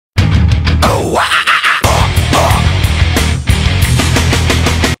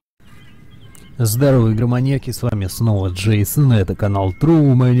Здорово, игроманьяки, с вами снова Джейсон, это канал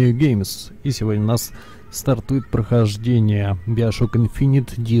True Mania Games. И сегодня у нас стартует прохождение Bioshock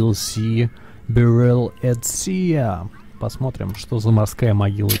Infinite DLC Burial at Sea. Посмотрим, что за морская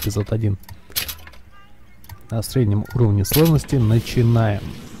могила, эпизод 1. На среднем уровне сложности начинаем.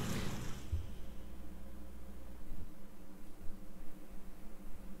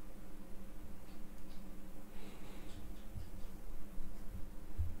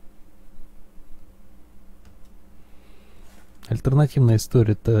 Альтернативная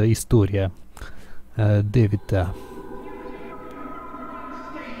история — это история Дэвида.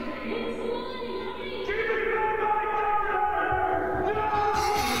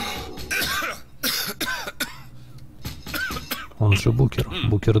 Он же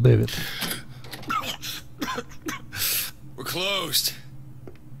Букер Дэвид. We're closed.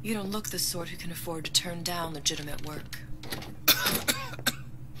 You don't look the sort who can afford to turn down legitimate work.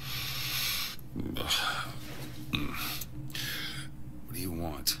 What do you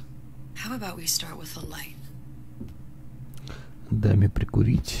want? How about we start with a light? Дай мне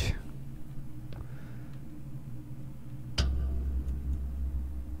прикурить.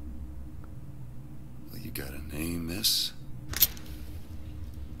 Well, you got a name, miss?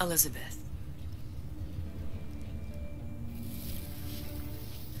 Elizabeth.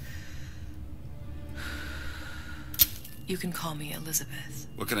 You can call me Elizabeth.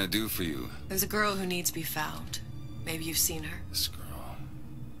 What can I do for you? There's a girl who needs to be found. Maybe you've seen her.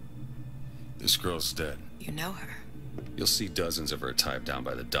 This girl's dead. You know her. You'll see dozens of her tied down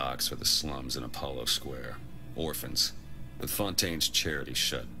by the docks or the slums in Apollo Square. Orphans. With Fontaine's charity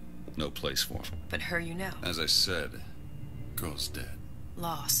shut. No place for them. But her you know. As I said, girl's dead.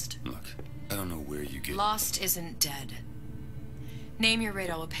 Lost. Look, I don't know where you get... Lost isn't dead. Name your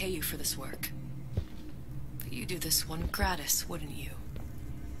rate, I will pay you for this work. But you do this one gratis, wouldn't you?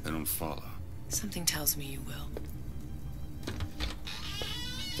 I don't follow. Something tells me you will.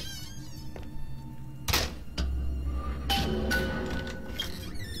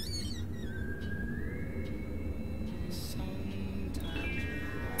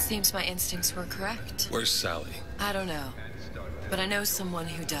 Seems my instincts were correct. Where's Sally? I don't know. But I know someone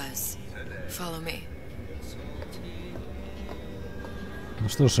who does. Follow me. Ну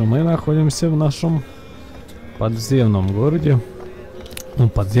что ж, мы находимся в нашем подземном городе. Ну,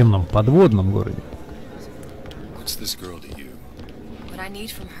 подводном городе.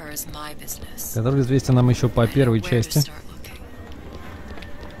 Который известен нам еще по первой части.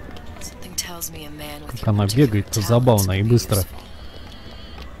 Как она бегает забавно и быстро.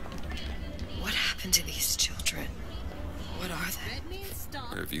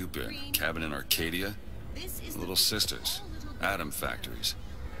 Where have you been? Cabin in Arcadia? Little sisters. Atom factories.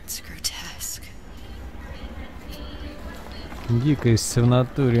 It's grotesque. Дикость в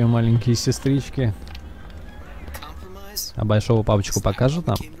натуре, маленькие сестрички. А большого папочку покажет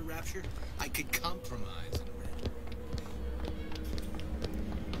нам?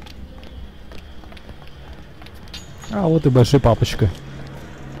 А вот и большой папочка.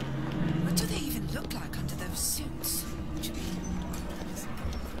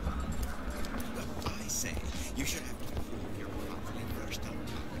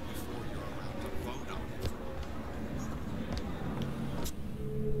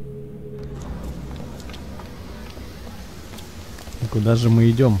 Куда же мы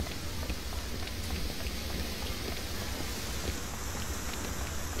идем?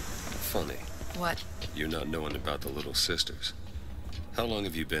 Funny. What? You're not knowing about the little sisters. How long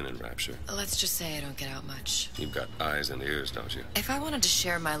have you been in Rapture? Let's just say I don't get out much. You've got eyes and ears, don't you? If I wanted to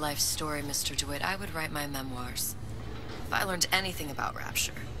share my life story, Mr. DeWitt, I would write my memoirs. If I learned anything about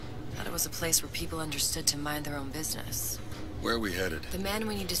Rapture, that it was a place where people understood to mind their own business. Where are we headed? The man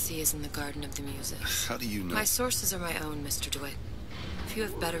we need to see is in the Garden of the Muses. How do you know? My sources are my own, Mr. DeWitt. If you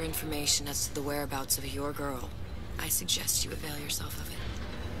have better information as to the whereabouts of your girl, I suggest you avail yourself of it.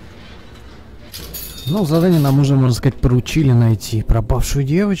 Ну, задание нам уже, можно сказать, поручили найти пропавшую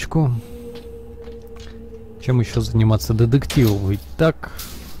девочку. Чем еще заниматься детективом? Ведь так.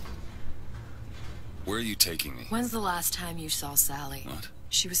 Where are you taking me? When's the last time you saw Sally? What?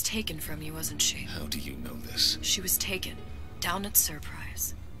 She was taken from you, wasn't she? How do you know this? She was taken down at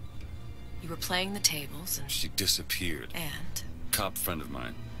Surprise. You were playing the tables and She disappeared. And Cop friend of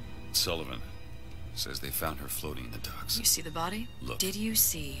mine, Sullivan, says they found her floating in the docks. you see the body? Look. Did you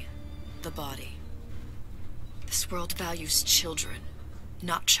see the body? This world values children,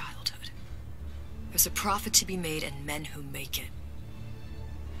 not childhood. There's a profit to be made and men who make it.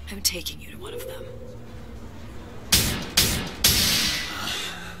 I'm taking you to one of them.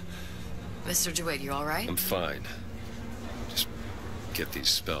 Mr. DeWitt, you all right? I'm fine. Just get these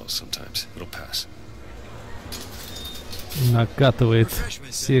spells sometimes. It'll pass. Накатывает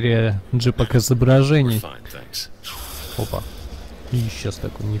серия джипок изображений. Fine, thanks. Опа. И сейчас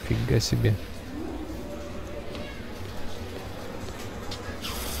такой, нифига себе.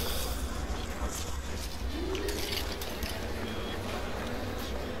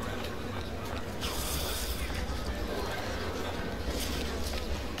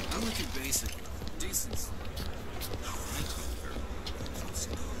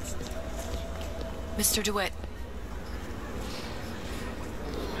 Mr. DeWitt.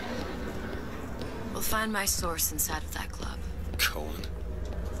 We'll find my source inside of that club. Cohen?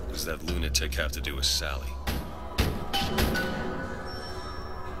 What does that lunatic have to do with Sally?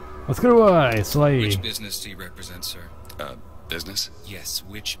 Открывай свои. Which business do you represent, sir? Business? Yes,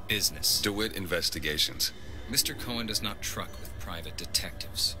 which business? DeWitt Investigations. Mr. Cohen does not truck with private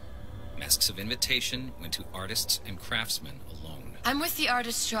detectives. Masks of invitation went to artists and craftsmen alone. I'm with the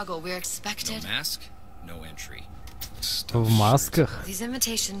artist struggle. We're No expected. mask, no entry. В масках. These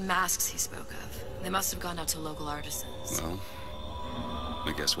imitation masks he spoke of. They must have gone out to local artisans. Well,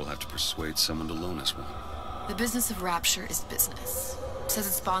 I guess we'll have to persuade someone to loan us one. The business of Rapture is business. Says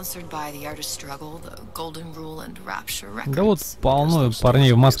it's sponsored by the artist struggle, the Golden Rule, and Rapture Records. Да вот полно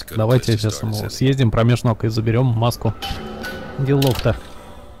парней в масках. Давайте сейчас мы съездим, промеж ног и заберем маску. Делов-то.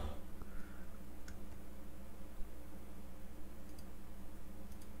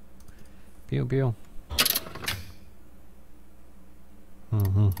 Пью-пью.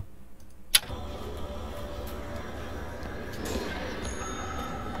 Угу.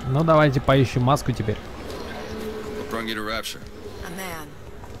 Ну давайте поищем маску теперь. What brought you to Rapture? A man.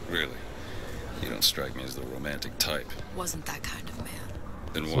 Really? You don't strike me as the romantic type. Wasn't that kind of man.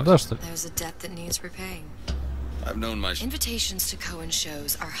 Then Сюда, what? что ли? There's a debt that needs repaying. I've known my... Invitations to Cohen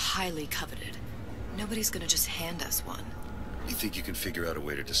shows are highly coveted. Nobody's gonna just hand us one. You think you can figure out a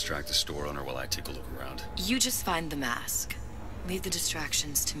way to distract the store owner while I take a look around? You just find the mask. Leave the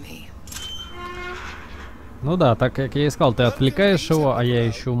distractions to me. Ну да, так как я искал, ты отвлекаешь его, а я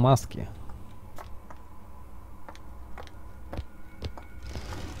ищу маски.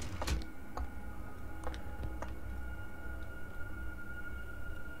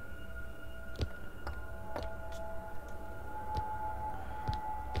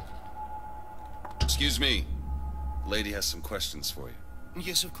 Excuse me. Lady has some questions for you.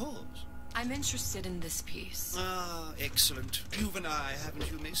 Yes, of course. I'm interested in this piece. Ah, excellent. You've an eye,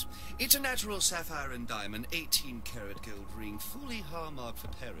 haven't you, miss? It's a natural sapphire and diamond, 18-karat gold ring, fully hallmarked for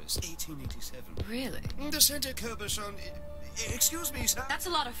Paris, 1887. Really? The center Kerberson... Excuse me, sir. That's a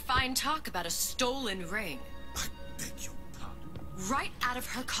lot of fine talk about a stolen ring. I beg your pardon. Right out of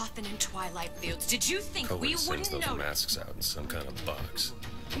her coffin in Twilight Fields. Did you think we Cohen sends wouldn't those notice? masks out in some kind of box.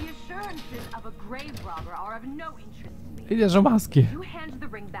 The assurances of a grave robber are of no interest to me. Где же маски? You hand the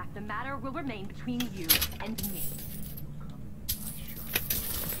ring back, the matter will remain between you and me.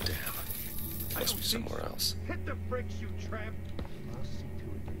 Damn. Must be somewhere else. Hit the bricks, you tramp!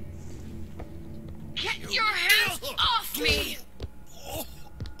 Get your hands off me!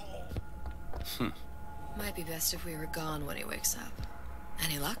 Might be best if we were gone when he wakes up.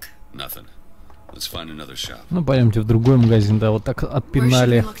 Any luck? Nothing. Let's find another shop. Ну пойдемте в другой магазин, да, вот так Where should we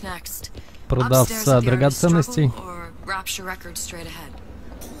отпинали look next? продавца Upstairs at the artist драгоценностей. struggle or Rapture Records straight ahead?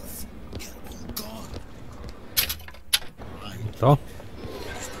 То. I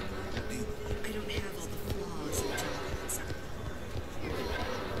don't have all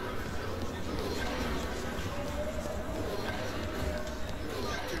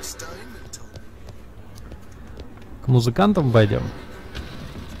the flaws and jobs. К музыкантам пойдем.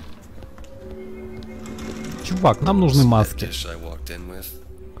 Чувак, нам нужны маски. Dish I walked in with.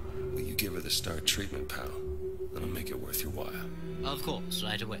 Will you give her the star treatment, pal? That'll make it worth your while. Of course,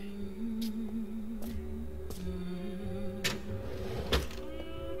 right away.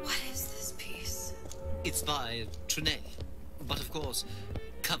 What is this piece? It's by Trenet, but of course,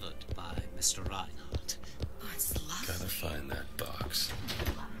 covered by Mr. Reinhardt. Oh, it's Gotta lovely. find that box.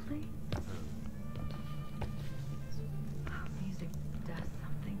 Music does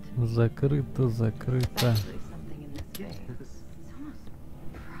something to me. Закрыто, закрыто. Especially something in this game. It's almost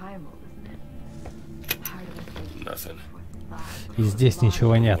primal, isn't it? Part of us is Nothing. live. И здесь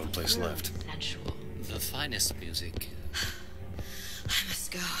ничего нет. One place left. Sensual. The finest music. I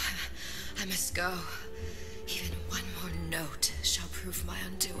must go. I must go. Even one more note shall prove my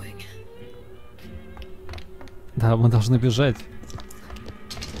undoing. Да, мы должны бежать.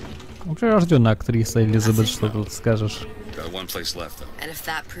 Ну, прирожденная актриса Элизабет, что тут скажешь? Got one place left, though. And if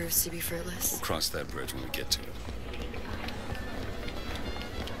that proves to be fruitless, We'll cross that bridge when we get to it.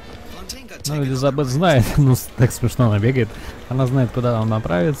 Fontaine got Ну, taken Элизабет знает, ну, так смешно она бегает. Она знает, куда нам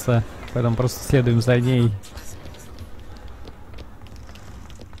направиться, поэтому просто следуем за ней.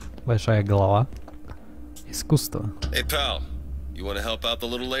 Большая голова. Искусство. Hey, pal. You want to help out the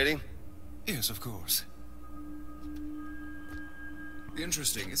little lady? Yes, of course.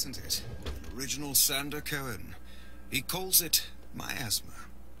 Interesting, isn't it? Original Sander Cohen. He calls it miasma.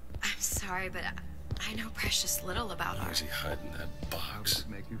 I'm sorry, but I know precious little about Why art. is he hiding that box?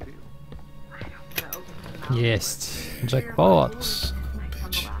 Make you feel? I don't know. Есть. Джекпот.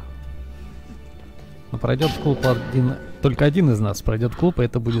 Bitch. Но пройдет клуб один... Только один из нас пройдет клуб, и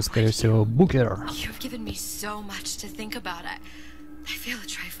это будет, скорее всего, Букер. You've given me so much to think about. I feel a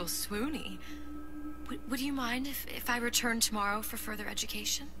trifle swoony. Would you mind if I return tomorrow for further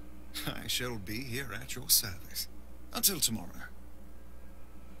education? I shall be here at your service. Until tomorrow.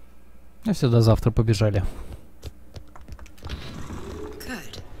 А все, до завтра побежали.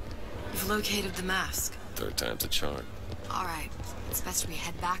 Good. You've located the mask. Third time's a charm. All right. It's best we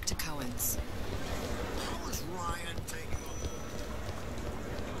head back to Cohen's. How is Ryan taking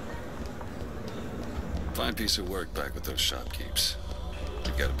on? Fine piece of work back with those shopkeepers.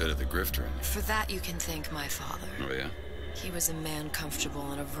 You got a bit of the grifter in you. For that, you can thank my father. Oh, yeah? He was a man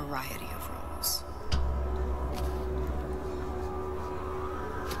comfortable in a variety of roles.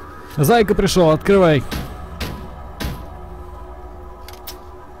 Зайка пришел, открывай.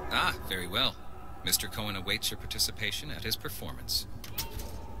 Ah, very well. Mr. Cohen awaits your participation at his performance.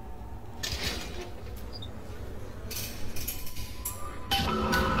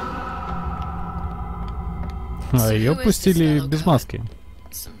 А ее who is this пустили fellow без Cohen? маски.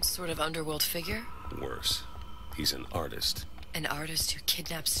 Some sort of underworld figure? Worse. He's an artist. An artist who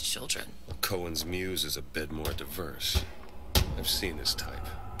kidnaps children. Cohen's muse is a bit more diverse. I've seen this type.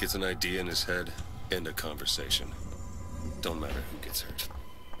 Gets an idea in his head, end a conversation. Don't matter who gets hurt.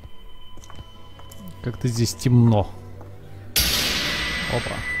 Как-то здесь темно.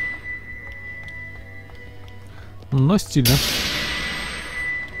 Опа. Но стильно.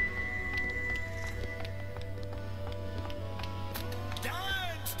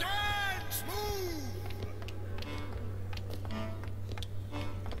 Dance, dance, move!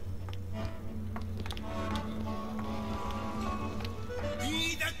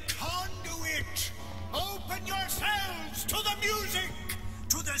 Be the conduit! Open yourselves to the music!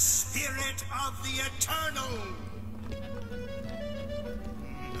 To the spirit of the eternal!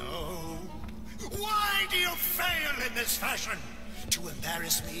 No. Why do you fail in this fashion? To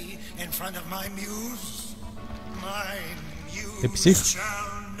embarrass me in front of my muse? My Ты псих? muse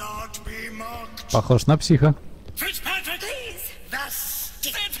shall not be mocked. Похож на психа. Fitzpatrick! Please! Thus,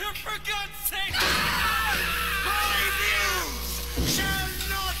 for God's sake! My muse shall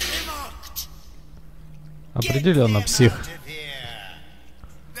not be mocked! Определенно Get him псих. out of here.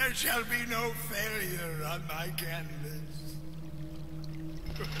 There shall be no failure on my canvas.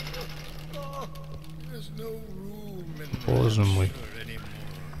 Oh, there's no room in Боже мой. rapture anymore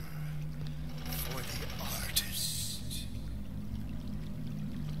for the artist.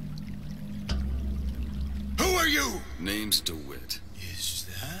 Who are you? Name's DeWitt. Is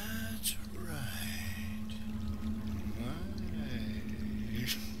that right? My.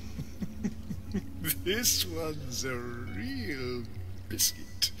 This one's a real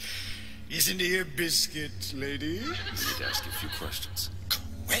biscuit. Isn't he a biscuit, lady? I need to ask you a few questions.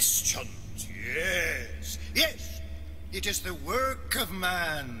 Questions? Yes. Yes. It is the work of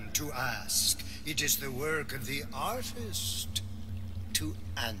man to ask. It is the work of the artist to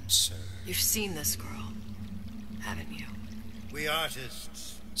answer. You've seen this girl, haven't you? We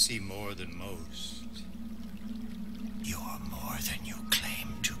artists see more than most. You're more than you claim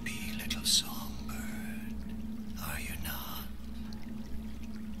to be, little songbird. Are you not?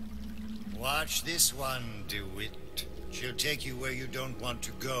 Watch this one, DeWitt. She'll take you where you don't want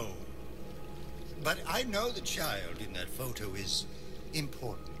to go. But I know the child in that photo is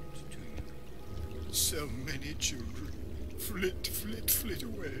important to you. So many children. Flit, flit, flit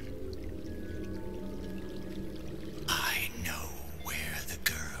away. I know where the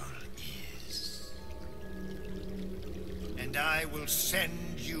girl is. And I will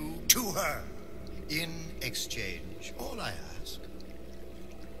send you to her. In exchange, all I ask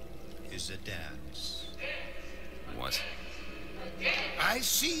is a dance. What? I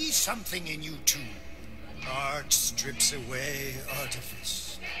see something in you two. Art strips away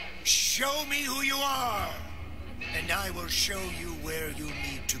artifice. Show me who you are, and I will show you where you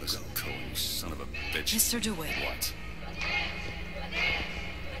need to Listen, go. Cohen, you son of a bitch. Mr. DeWitt, What?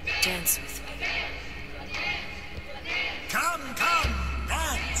 dance with me. Come, come,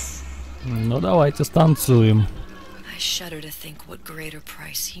 dance. Ну давайте станцуем. I shudder to think what greater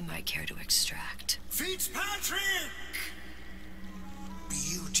price he might care to extract. Fitzpatrick!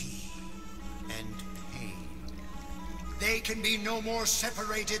 Beauty and pain. They can be no more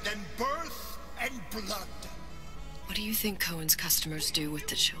separated than birth and blood. What do you think Cohen's customers do with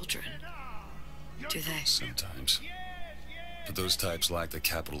the children? Do they? Sometimes. But those types lack the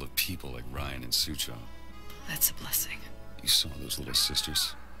capital of people like Ryan and Sucho. That's a blessing. You saw those little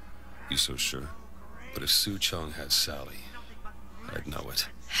sisters? You so sure? But if Su Chong had Sally, I'd know it.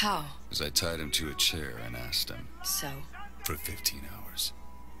 How? As I tied him to a chair and asked him. So? For 15 hours.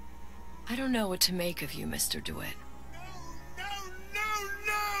 I don't know what to make of you, Mr. DeWitt. No!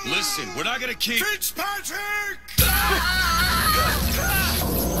 Listen, we're not gonna keep... Fitzpatrick!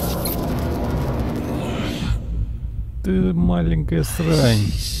 Ты маленькая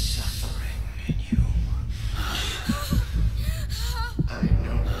срань. I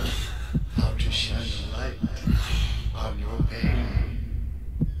know how to shine a light on your pain.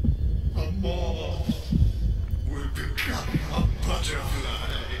 A moth will become a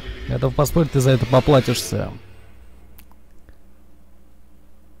butterfly. Готов поспорить, ты за это поплатишься.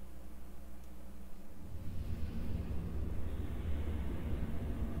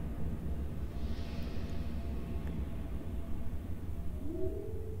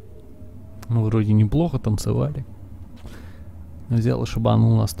 Мы вроде неплохо танцевали. Взял и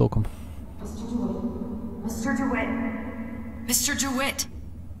шибанул нас током. Mr. DeWitt! Mr. DeWitt!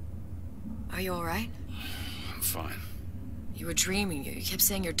 Are you alright? I'm fine. You were dreaming. You kept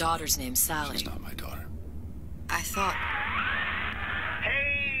saying your daughter's name, Sally. She's not my daughter. I thought...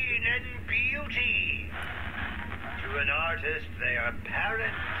 Pain and beauty. To an artist, they are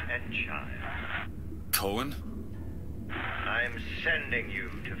parent and child. Cohen? I'm sending you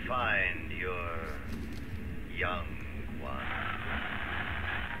to find your young one.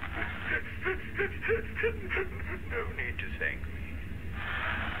 No need to thank me.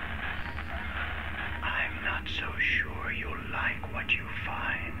 I'm not so sure you'll like what you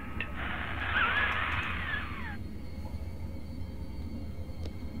find.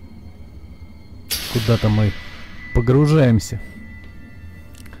 Куда-то мы погружаемся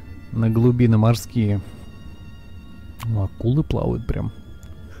на глубины морские. Ну, акулы плавают прям.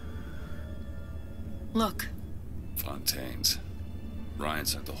 Look. Fontaine's. Ryan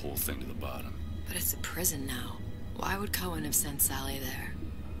sent the whole thing to the bottom. But it's a prison now. Why would Cohen have sent Sally there?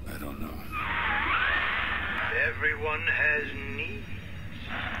 I don't know. Everyone has needs.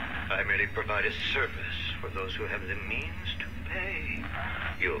 I merely provide a service for those who have the means to pay.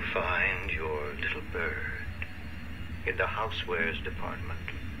 You'll find your little bird in the housewares department.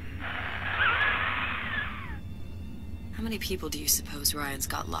 How many people do you suppose Ryan's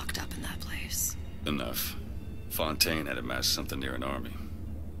got locked up in that place? Enough. Fontaine had amassed something near an army.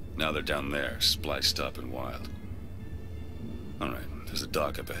 Now they're down there, spliced up and wild. Alright, there's a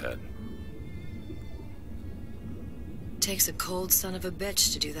dock up ahead. Takes a cold son of a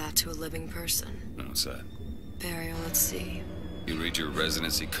bitch to do that to a living person. What's that? Burial at sea. You read your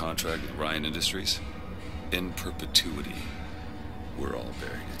residency contract with Ryan Industries? In perpetuity, we're all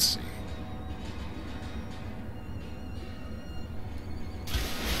buried at sea.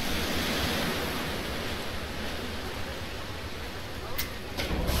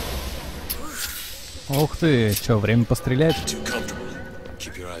 Ух ты, чё, время пострелять?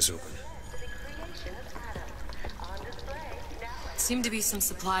 Seem to be some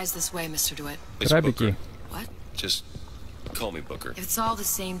supplies this way, Mr. DeWitt. Крабики. What? Just call me Booker. If it's all the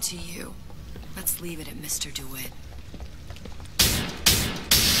same to you, let's leave it at Mr. DeWitt.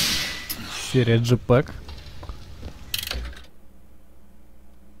 Серия джипэк.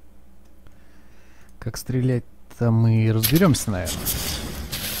 Как стрелять-то мы разберемся, наверное.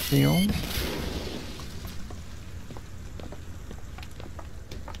 Пиум.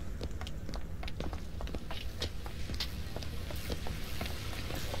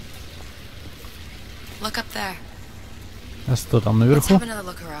 Look up there. А что там Let's наверху? have another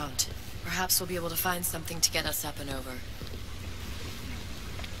look around. Perhaps we'll be able to find something to get us up and over.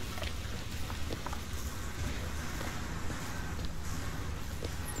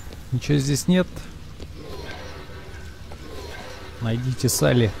 Ничего здесь нет. Найдите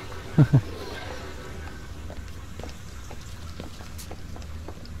Салли.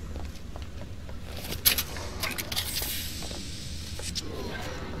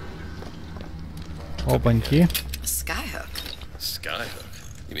 Опаньки. A skyhook. Skyhook?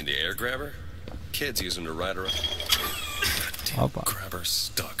 You mean the air grabber? Kids use them to ride around. Опа. Grabber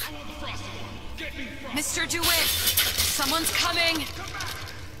stuck. Mr. DeWitt! Someone's coming!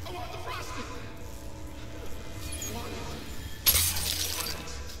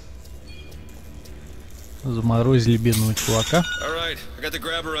 Заморозили бедного чувака. Alright, I got the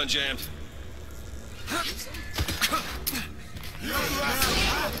grabber unjammed.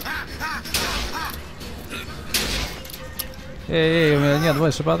 Эй, у меня нет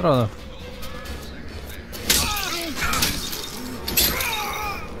больше патронов.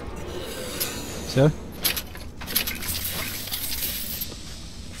 Все?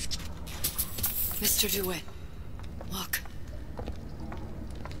 Mr. DeWitt, look.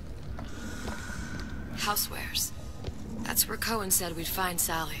 Housewares. That's where Cohen said we'd find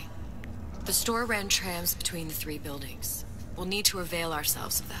Sally. The store ran trams between the three buildings. We'll need to avail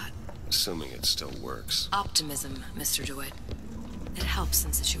ourselves of that. Assuming it still works. Optimism, Mr. DeWitt. It helps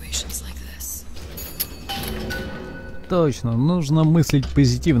in situations like this. Точно, нужно мыслить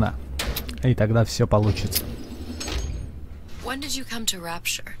позитивно. И тогда все получится. When did you come to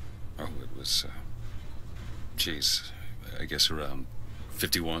Rapture? Oh, it was, geez, I guess around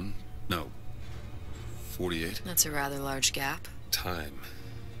 51? No, 48? That's a rather large gap. Time.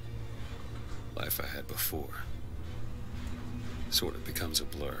 Life I had before. Sort of becomes a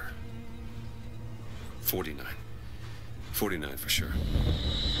blur. 49. 49 for sure.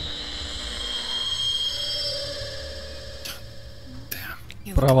 Damn.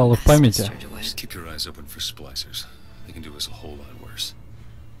 You look Провалы a в mess, памяти. Mr. DeWitt. Just keep your eyes open for splicers. They can do us a whole lot worse.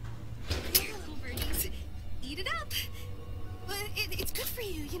 Here, little birdies. Eat it up. Well, it's good for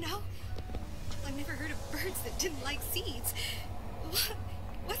you, you know. I've never heard of birds that didn't like seeds.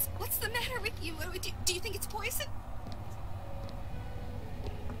 What's the matter with you? Do you think it's poison?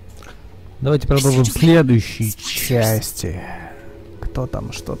 Давайте продолжим в следующей части. Кто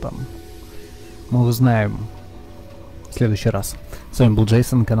там, что там, мы узнаем в следующий раз. С вами был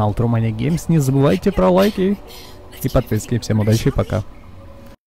Джейсон, канал Прохождения. Не забывайте про лайки и подписки. Всем удачи и пока.